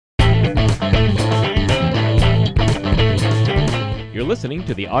You're listening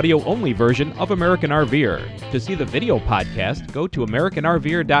to the audio-only version of American RVer. To see the video podcast, go to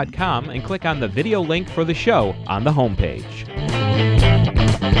AmericanRVer.com and click on the video link for the show on the homepage.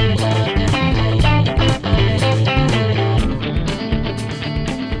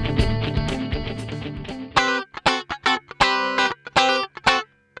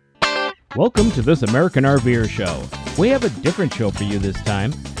 Welcome to this American RVer show. We have a different show for you this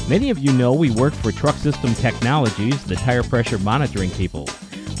time. Many of you know we work for Truck System Technologies, the tire pressure monitoring people.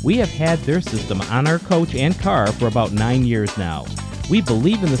 We have had their system on our coach and car for about 9 years now. We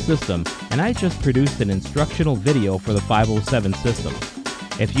believe in the system, and I just produced an instructional video for the 507 system.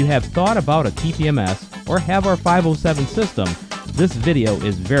 If you have thought about a TPMS or have our 507 system, this video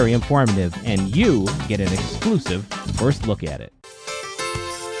is very informative, and you get an exclusive first look at it.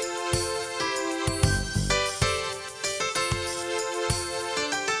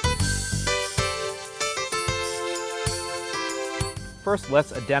 First,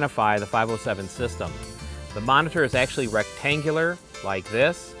 let's identify the 507 system. The monitor is actually rectangular, like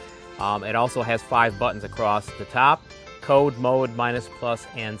this. It also has 5 buttons across the top: code, mode, minus, plus,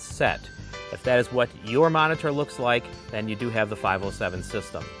 and set. If that is what your monitor looks like, then you do have the 507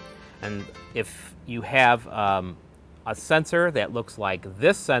 system. And if you have a sensor that looks like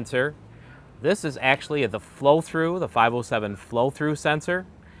this sensor, this is actually the flow-through, the 507 flow-through sensor.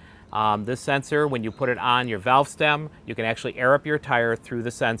 This sensor, when you put it on your valve stem, you can actually air up your tire through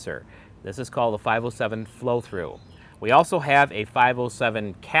the sensor. This is called the 507 flow-through. We also have a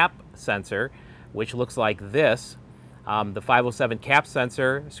 507 cap sensor, which looks like this. The 507 cap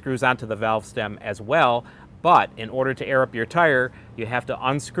sensor screws onto the valve stem as well, but in order to air up your tire, you have to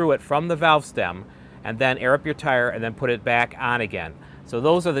unscrew it from the valve stem and then air up your tire and then put it back on again. So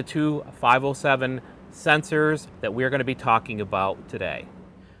those are the two 507 sensors that we're going to be talking about today.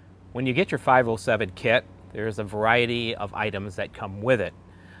 When you get your 507 kit, there's a variety of items that come with it.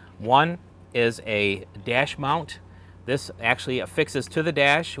 One is a dash mount. This actually affixes to the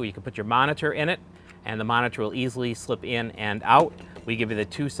dash where you can put your monitor in it, and the monitor will easily slip in and out. We give you the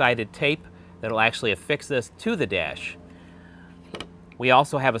 2-sided tape that'll actually affix this to the dash. We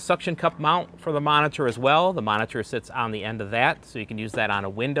also have a suction cup mount for the monitor as well. The monitor sits on the end of that, so you can use that on a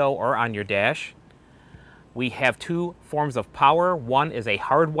window or on your dash. We have 2 forms of power. One is a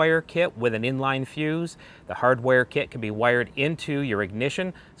hardwire kit with an inline fuse. The hardwire kit can be wired into your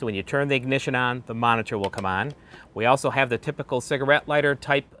ignition, so when you turn the ignition on, the monitor will come on. We also have the typical cigarette lighter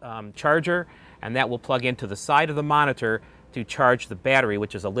type charger, and that will plug into the side of the monitor to charge the battery,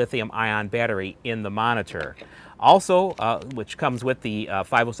 which is a lithium-ion battery in the monitor. Also, which comes with the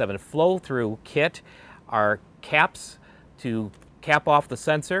 507 flow-through kit, are caps to cap off the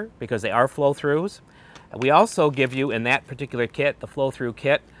sensor because they are flow-throughs. We also give you, in that particular kit, the flow-through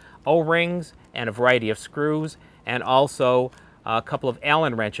kit, O-rings and a variety of screws, and also a couple of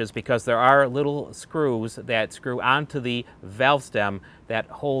Allen wrenches, because there are little screws that screw onto the valve stem that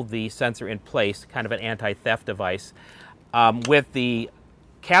hold the sensor in place, kind of an anti-theft device. With the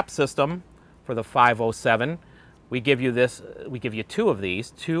cap system for the 507, we give you 2 of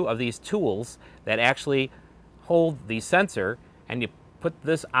these tools that actually hold the sensor, and you put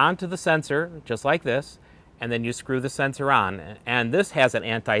this onto the sensor, just like this, and then you screw the sensor on. And this has an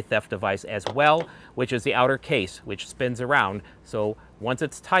anti-theft device as well, which is the outer case, which spins around. So once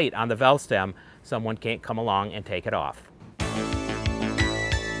it's tight on the valve stem, someone can't come along and take it off.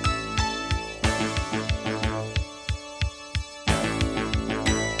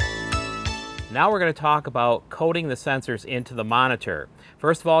 Now we're going to talk about coding the sensors into the monitor.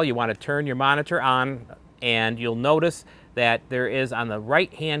 First of all, you want to turn your monitor on, and you'll notice that there is on the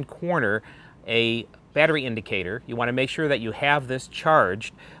right-hand corner a battery indicator. You want to make sure that you have this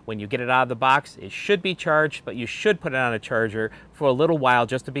charged. When you get it out of the box, it should be charged, but you should put it on a charger for a little while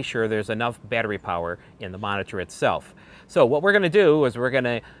just to be sure there's enough battery power in the monitor itself. So what we're going to do is we're going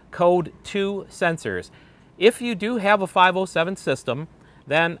to code 2 sensors. If you do have a 507 system,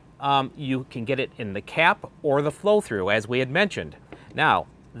 then you can get it in the cap or the flow-through, as we had mentioned. Now,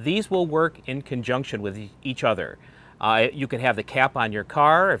 these will work in conjunction with each other. You could have the cap on your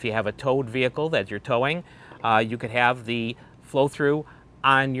car if you have a towed vehicle that you're towing. You could have the flow-through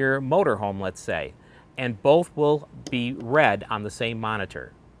on your motorhome, let's say, and both will be read on the same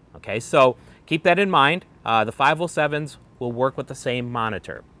monitor. Okay, so keep that in mind. The 507s will work with the same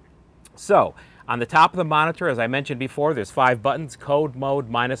monitor. So on the top of the monitor, as I mentioned before, there's 5 buttons: code, mode,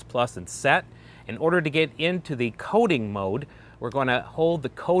 minus, plus, and set. In order to get into the coding mode, we're going to hold the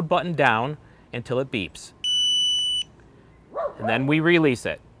code button down until it beeps. And then we release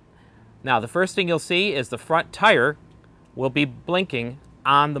it. Now, the first thing you'll see is the front tire will be blinking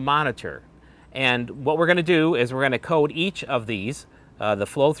on the monitor. And what we're going to do is we're going to code each of these, the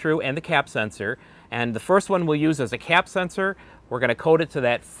flow through and the cap sensor. And the first one we'll use as a cap sensor. We're going to code it to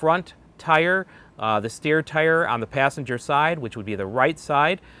that front tire, the steer tire on the passenger side, which would be the right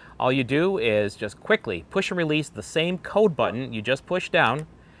side. All you do is just quickly push and release the same code button you just pushed down,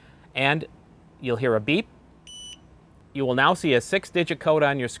 and you'll hear a beep. You will now see a 6-digit code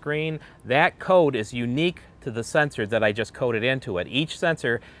on your screen. That code is unique to the sensor that I just coded into it. Each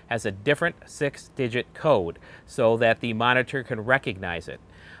sensor has a different 6-digit code so that the monitor can recognize it.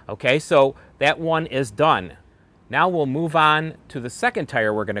 Okay, so that one is done. Now we'll move on to the second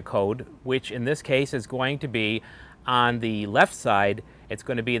tire we're going to code, which in this case is going to be on the left side. It's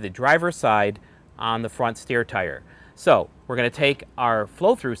going to be the driver's side on the front steer tire. So we're going to take our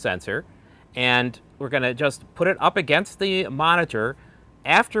flow-through sensor and we're going to just put it up against the monitor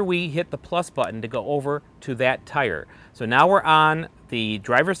after we hit the plus button to go over to that tire. So now we're on the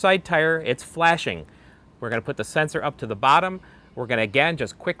driver's side tire. It's flashing. We're going to put the sensor up to the bottom. We're going to again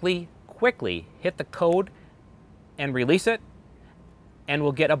just quickly hit the code and release it, and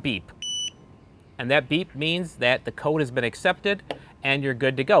we'll get a beep. And that beep means that the code has been accepted and you're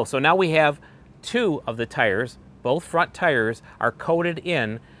good to go. So now we have 2 of the tires, both front tires are coded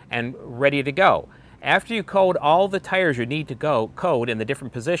in and ready to go. After you code all the tires you need to code in the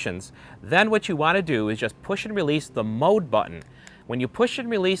different positions, then what you want to do is just push and release the mode button. When you push and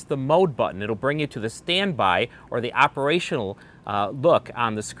release the mode button, it'll bring you to the standby or the operational look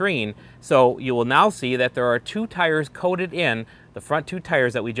on the screen. So you will now see that there are 2 tires coded in, the front 2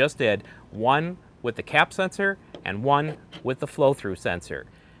 tires that we just did, one with the cap sensor and one with the flow-through sensor.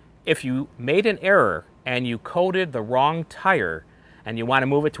 If you made an error and you coded the wrong tire and you want to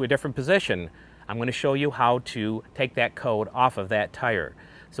move it to a different position, I'm going to show you how to take that code off of that tire.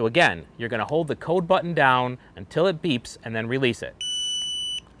 So again, you're going to hold the code button down until it beeps and then release it.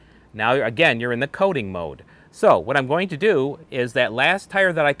 Now again, you're in the coding mode. So what I'm going to do is that last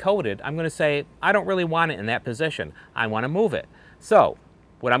tire that I coded, I'm going to say, I don't really want it in that position. I want to move it. So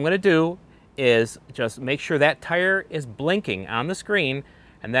what I'm going to do is just make sure that tire is blinking on the screen,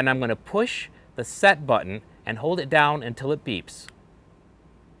 and then I'm going to push the set button and hold it down until it beeps.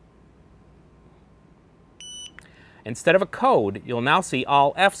 Instead of a code, you'll now see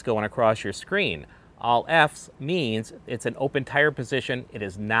all F's going across your screen. All F's means it's an open tire position. It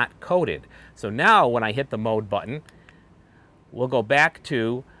is not coded. So now when I hit the mode button, we'll go back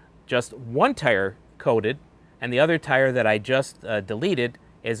to just one tire coded, and the other tire that I just deleted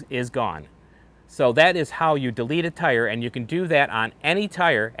is gone. So that is how you delete a tire, and you can do that on any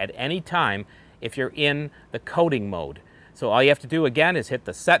tire at any time if you're in the coding mode. So all you have to do again is hit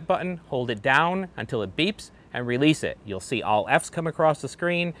the set button, hold it down until it beeps, and release it. You'll see all F's come across the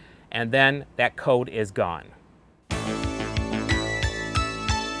screen, and then that code is gone.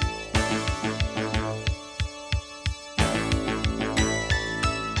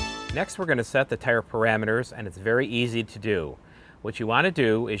 Next, we're going to set the tire parameters, and it's very easy to do. What you want to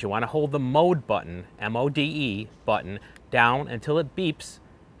do is you want to hold the mode button, M-O-D-E button, down until it beeps,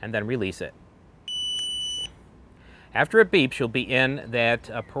 and then release it. After it beeps, you'll be in that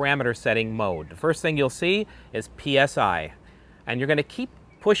parameter setting mode. The first thing you'll see is PSI, and you're going to keep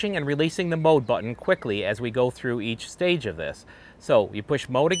pushing and releasing the mode button quickly as we go through each stage of this. So you push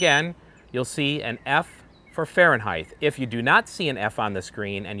mode again, you'll see an F for Fahrenheit. If you do not see an F on the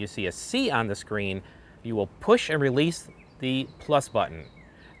screen and you see a C on the screen, you will push and release the plus button.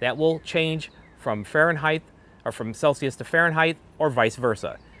 That will change from Fahrenheit or from Celsius to Fahrenheit or vice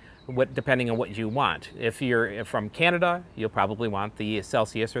versa, depending on what you want. If you're from Canada, you'll probably want the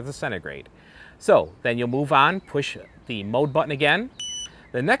Celsius or the centigrade. So then you'll move on, push the mode button again.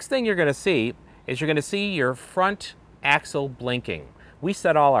 The next thing you're going to see is you're going to see your front axle blinking. We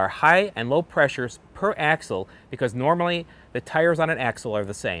set all our high and low pressures per axle because normally the tires on an axle are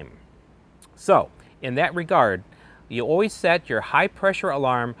the same. So in that regard, you always set your high pressure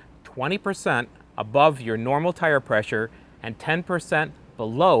alarm 20% above your normal tire pressure and 10%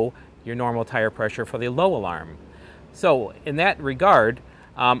 below your normal tire pressure for the low alarm. So in that regard,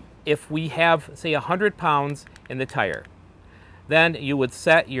 if we have, say, 100 pounds in the tire, then you would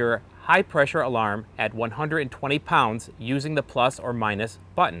set your high pressure alarm at 120 pounds using the plus or minus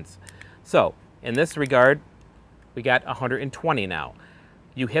buttons. So in this regard, we got 120 now.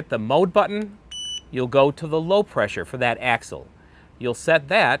 You hit the mode button, you'll go to the low pressure for that axle. You'll set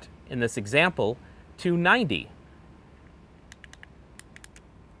that, in this example, to 90.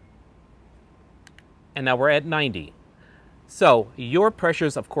 And now we're at 90. So your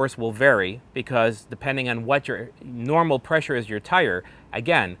pressures, of course, will vary because depending on what your normal pressure is your tire,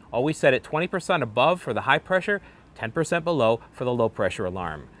 again, always set it 20% above for the high pressure, 10% below for the low pressure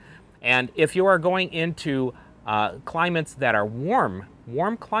alarm. And if you are going into climates that are warm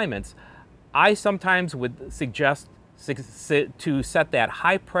climates, I sometimes would suggest to set that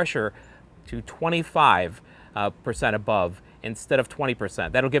high pressure to 25% above instead of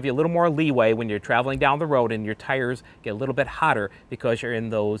 20%. That'll give you a little more leeway when you're traveling down the road and your tires get a little bit hotter because you're in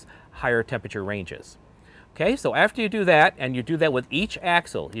those higher temperature ranges. Okay, so after you do that, and you do that with each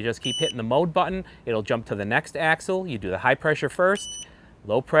axle, you just keep hitting the mode button, it'll jump to the next axle. You do the high pressure first,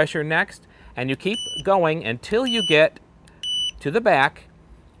 low pressure next, and you keep going until you get to the back.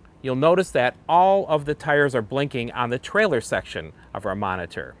 You'll notice that all of the tires are blinking on the trailer section of our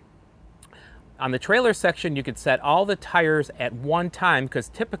monitor. On the trailer section, you can set all the tires at one time because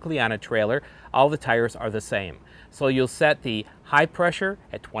typically on a trailer, all the tires are the same. So you'll set the high pressure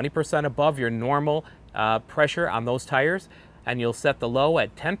at 20% above your normal pressure on those tires, and you'll set the low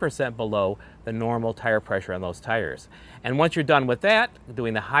at 10% below the normal tire pressure on those tires. And once you're done with that,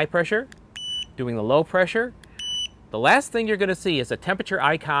 doing the high pressure, doing the low pressure, the last thing you're going to see is a temperature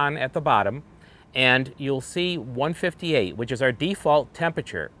icon at the bottom, and you'll see 158, which is our default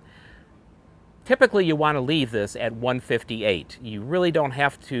temperature. Typically, you want to leave this at 158. You really don't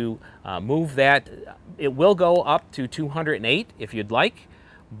have to move that. It will go up to 208 if you'd like,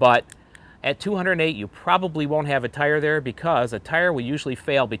 but at 208, you probably won't have a tire there because a tire will usually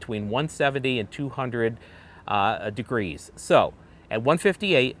fail between 170 and 200 degrees. So at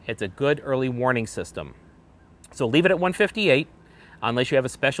 158, it's a good early warning system. So leave it at 158 unless you have a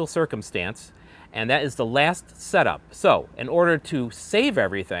special circumstance, and that is the last setup. So in order to save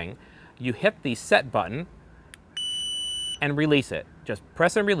everything, you hit the set button and release it. Just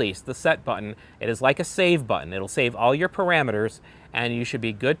press and release the set button. It is like a save button. It'll save all your parameters and you should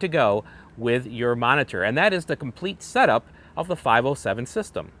be good to go with your monitor. And that is the complete setup of the 507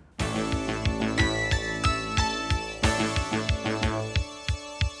 system.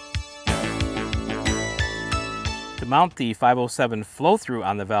 To mount the 507 flow-through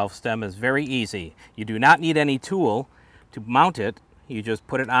on the valve stem is very easy. You do not need any tool to mount it. You just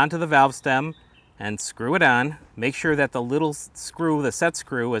put it onto the valve stem and screw it on. Make sure that the little screw, the set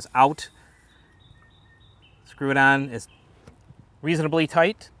screw, is out. Screw it on is reasonably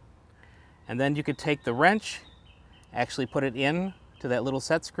tight. And then you could take the wrench, actually put it in to that little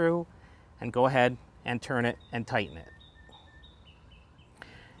set screw, and go ahead and turn it and tighten it.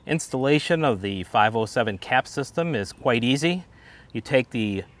 Installation of the 507 cap system is quite easy. You take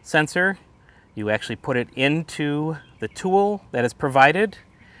the sensor, you actually put it into the tool that is provided,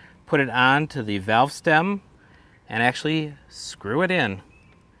 put it onto the valve stem, and actually screw it in.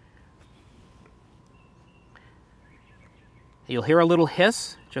 You'll hear a little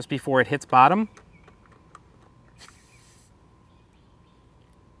hiss just before it hits bottom.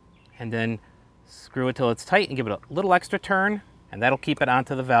 And then screw it till it's tight and give it a little extra turn, and that'll keep it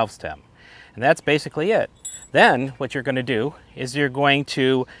onto the valve stem. And that's basically it. Then what you're going to do is you're going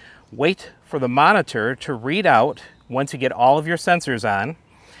to wait for the monitor to read out once you get all of your sensors on,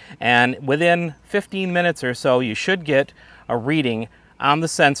 and within 15 minutes or so you should get a reading on the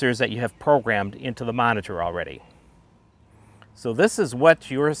sensors that you have programmed into the monitor already. So this is what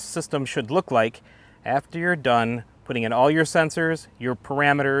your system should look like after you're done putting in all your sensors, your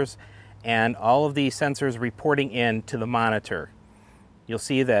parameters, and all of the sensors reporting in to the monitor. You'll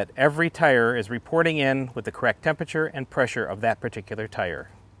see that every tire is reporting in with the correct temperature and pressure of that particular tire.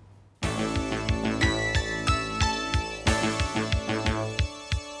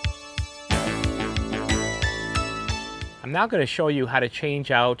 I'm now going to show you how to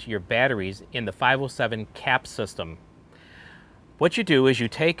change out your batteries in the 507 cap system. What you do is you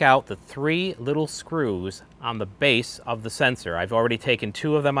take out the 3 little screws on the base of the sensor. I've already taken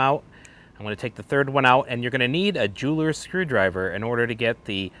 2 of them out. I'm going to take the 3rd one out, and you're going to need a jeweler's screwdriver in order to get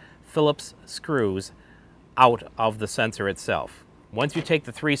the Phillips screws out of the sensor itself. Once you take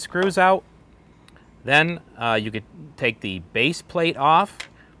the 3 screws out, then you could take the base plate off,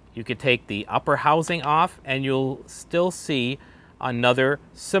 you could take the upper housing off, and you'll still see another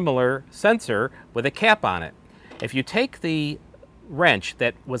similar sensor with a cap on it. If you take the wrench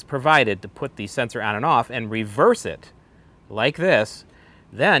that was provided to put the sensor on and off and reverse it like this,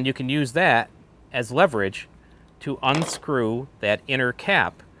 then you can use that as leverage to unscrew that inner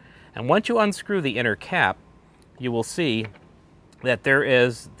cap. And once you unscrew the inner cap, you will see that there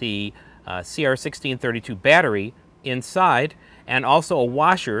is the CR1632 battery inside, and also a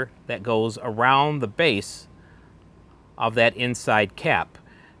washer that goes around the base of that inside cap.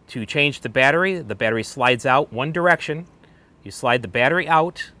 To change the battery slides out one direction. You slide the battery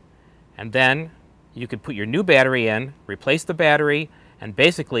out, and then you could put your new battery in, replace the battery, and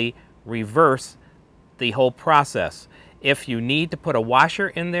basically reverse the whole process. If you need to put a washer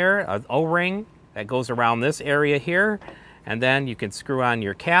in there, an O-ring that goes around this area here, and then you can screw on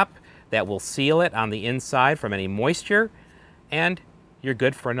your cap that will seal it on the inside from any moisture, and you're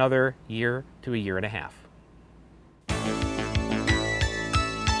good for another year to a year and a half.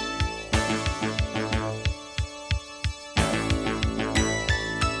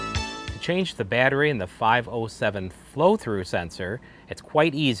 To change the battery in the 507 flow-through sensor, it's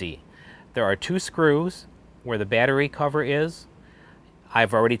quite easy. There are 2 screws where the battery cover is.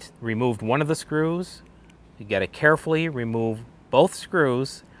 I've already removed one of the screws. You got to carefully remove both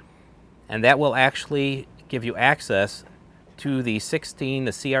screws, and that will actually give you access to the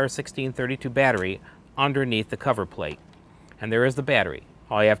CR1632 battery underneath the cover plate. And there is the battery.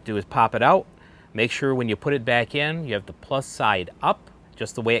 All you have to do is pop it out. Make sure when you put it back in, you have the plus side up,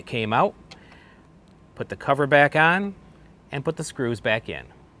 just the way it came out. Put the cover back on, and put the screws back in.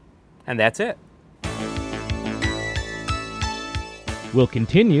 And that's it. We'll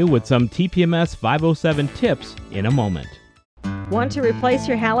continue with some TPMS 507 tips in a moment. Want to replace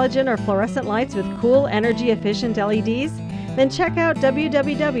your halogen or fluorescent lights with cool, energy-efficient LEDs? Then check out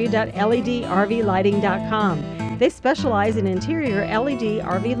www.ledrvlighting.com. They specialize in interior LED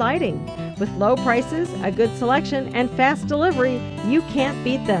RV lighting. With low prices, a good selection, and fast delivery, you can't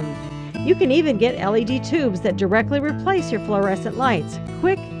beat them. You can even get LED tubes that directly replace your fluorescent lights,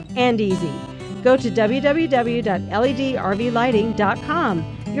 quick and easy. Go to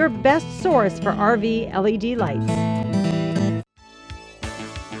www.ledrvlighting.com, your best source for RV LED lights.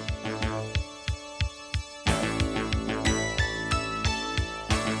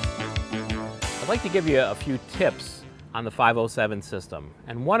 I'd like to give you a few tips on the 507 system,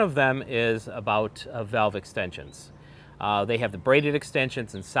 and one of them is about valve extensions. They have the braided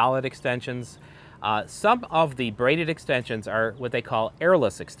extensions and solid extensions. Some of the braided extensions are what they call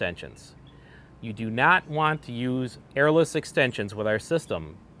airless extensions. You do not want to use airless extensions with our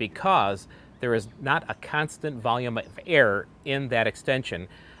system because there is not a constant volume of air in that extension,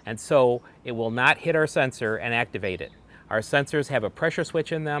 and so it will not hit our sensor and activate it. Our sensors have a pressure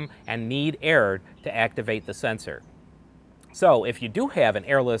switch in them and need air to activate the sensor. So if you do have an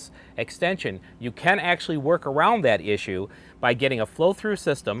airless extension, you can actually work around that issue by getting a flow-through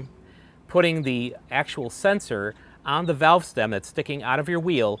system, putting the actual sensor on the valve stem that's sticking out of your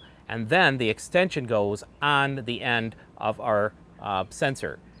wheel, and then the extension goes on the end of our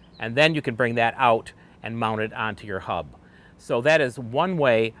sensor. And then you can bring that out and mount it onto your hub. So that is one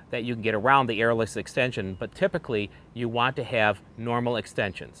way that you can get around the airless extension, but typically you want to have normal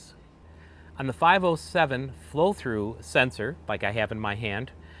extensions. On the 507 flow-through sensor, like I have in my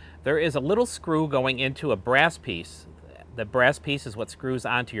hand, there is a little screw going into a brass piece. The brass piece is what screws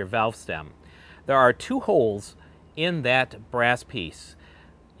onto your valve stem. There are 2 holes in that brass piece.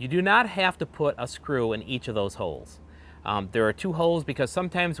 You do not have to put a screw in each of those holes. There are 2 holes because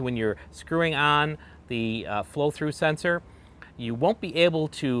sometimes when you're screwing on the flow-through sensor, you won't be able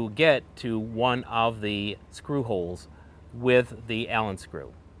to get to one of the screw holes with the Allen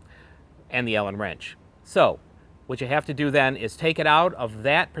screw and the Allen wrench. So what you have to do then is take it out of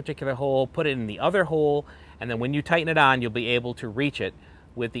that particular hole, put it in the other hole, and then when you tighten it on, you'll be able to reach it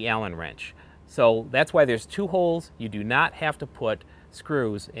with the Allen wrench. So that's why there's 2 holes. You do not have to put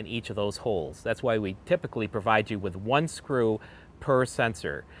screws in each of those holes. That's why we typically provide you with 1 screw per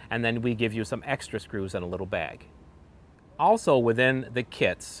sensor, and then we give you some extra screws in a little bag. Also within the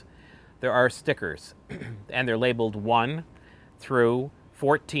kits, there are stickers, and they're labeled 1 through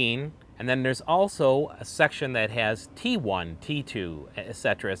 14, and then there's also a section that has T1, T2,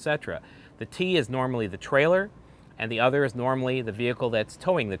 etc., etc. The T is normally the trailer, and the other is normally the vehicle that's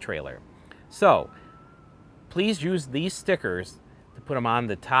towing the trailer. So please use these stickers to put them on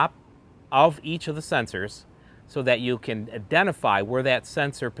the top of each of the sensors so that you can identify where that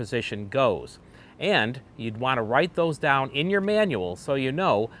sensor position goes. And you'd want to write those down in your manual so you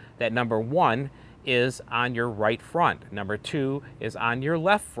know that number 1 is on your right front, number 2 is on your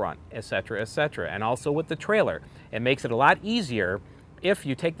left front, etc., etc. And also with the trailer, it makes it a lot easier if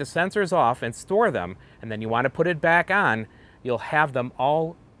you take the sensors off and store them, and then you want to put it back on, you'll have them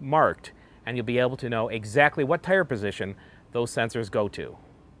all marked, and you'll be able to know exactly what tire position those sensors go to.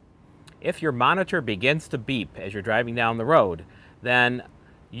 If your monitor begins to beep as you're driving down the road, then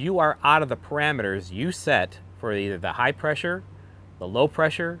you are out of the parameters you set for either the high pressure, the low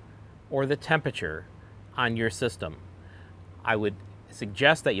pressure, or the temperature on your system. I would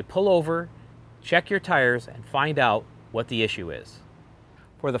suggest that you pull over, check your tires, and find out what the issue is.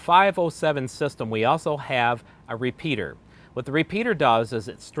 For the 507 system, we also have a repeater. What the repeater does is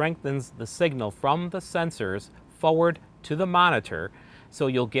it strengthens the signal from the sensors forward to the monitor, so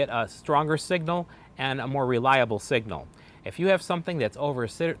you'll get a stronger signal and a more reliable signal. If you have something that's over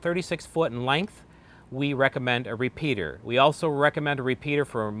 36 foot in length, we recommend a repeater. We also recommend a repeater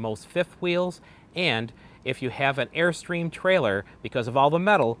for most fifth wheels, and if you have an Airstream trailer, because of all the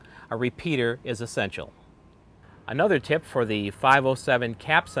metal, a repeater is essential. Another tip for the 507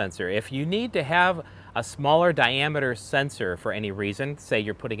 cap sensor: if you need to have a smaller diameter sensor for any reason, say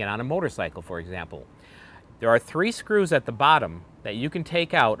you're putting it on a motorcycle for example, there are 3 screws at the bottom that you can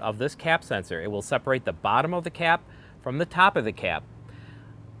take out of this cap sensor. It will separate the bottom of the cap from the top of the cap.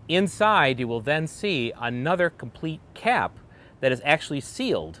 Inside, you will then see another complete cap that is actually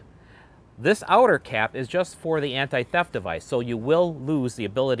sealed. This outer cap is just for the anti-theft device, so you will lose the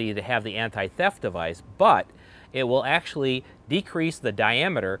ability to have the anti-theft device, but it will actually decrease the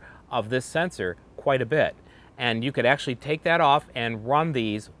diameter of this sensor quite a bit. And you could actually take that off and run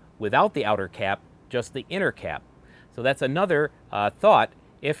these without the outer cap, just the inner cap. So that's another thought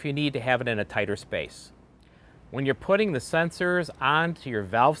if you need to have it in a tighter space. When you're putting the sensors onto your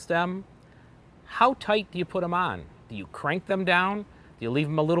valve stem, how tight do you put them on? Do you crank them down? Do you leave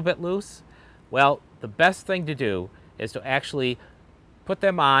them a little bit loose? Well, the best thing to do is to actually put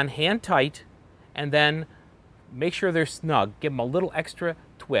them on hand tight and then make sure they're snug. Give them a little extra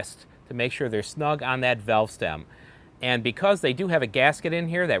twist to make sure they're snug on that valve stem. And because they do have a gasket in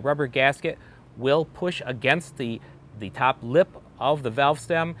here, that rubber gasket will push against the top lip of the valve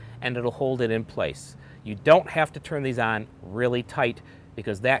stem and it'll hold it in place. You don't have to turn these on really tight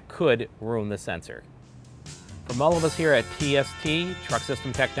because that could ruin the sensor. From all of us here at TST, Truck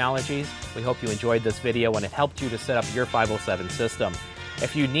System Technologies, we hope you enjoyed this video and it helped you to set up your 507 system.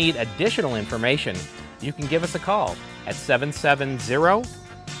 If you need additional information, you can give us a call at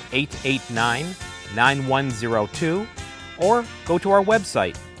 770-889-9102 or go to our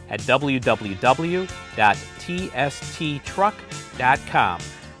website at www.tsttruck.com.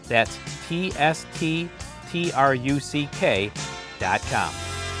 That's TSTTRUCK.com.